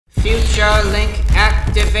Future link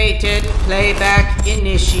activated. Playback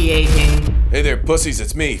initiating. Hey there, pussies,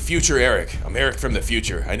 it's me, Future Erik. I'm Erik from the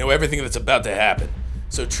future. I know everything that's about to happen.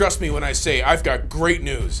 So trust me when I say I've got great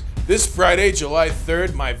news. This Friday, July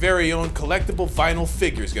 3rd, my very own collectible vinyl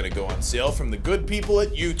figure is gonna go on sale from the good people at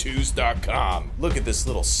U2s.com. Look at this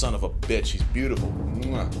little son of a bitch, he's beautiful.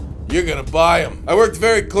 Mwah. You're gonna buy him. I worked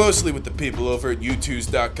very closely with the people over at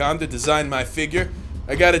U2s.com to design my figure.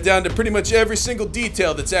 I got it down to pretty much every single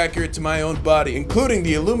detail that's accurate to my own body, including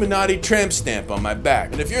the Illuminati tramp stamp on my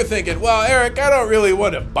back. And if you're thinking, well, Erik, I don't really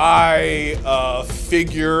want to buy a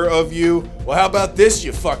figure of you, well, how about this,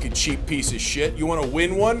 you fucking cheap piece of shit? You want to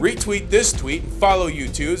win one? Retweet this tweet and follow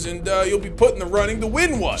U2s, and you'll be put in the running to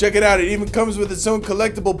win one. Check it out, it even comes with its own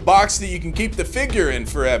collectible box that you can keep the figure in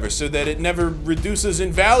forever so that it never reduces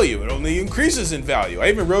in value. It only increases in value. I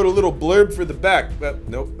even wrote a little blurb for the back, but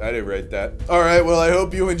nope, I didn't write that. All right, well, I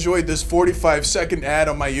hope you enjoyed this 45-second ad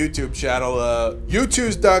on my YouTube channel.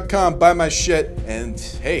 U2s.com, buy my shit, and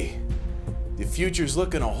hey, the future's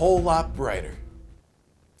looking a whole lot brighter.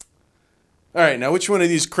 All right, now which one of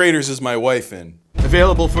these craters is my wife in?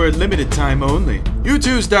 Available for a limited time only.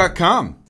 U2s.com.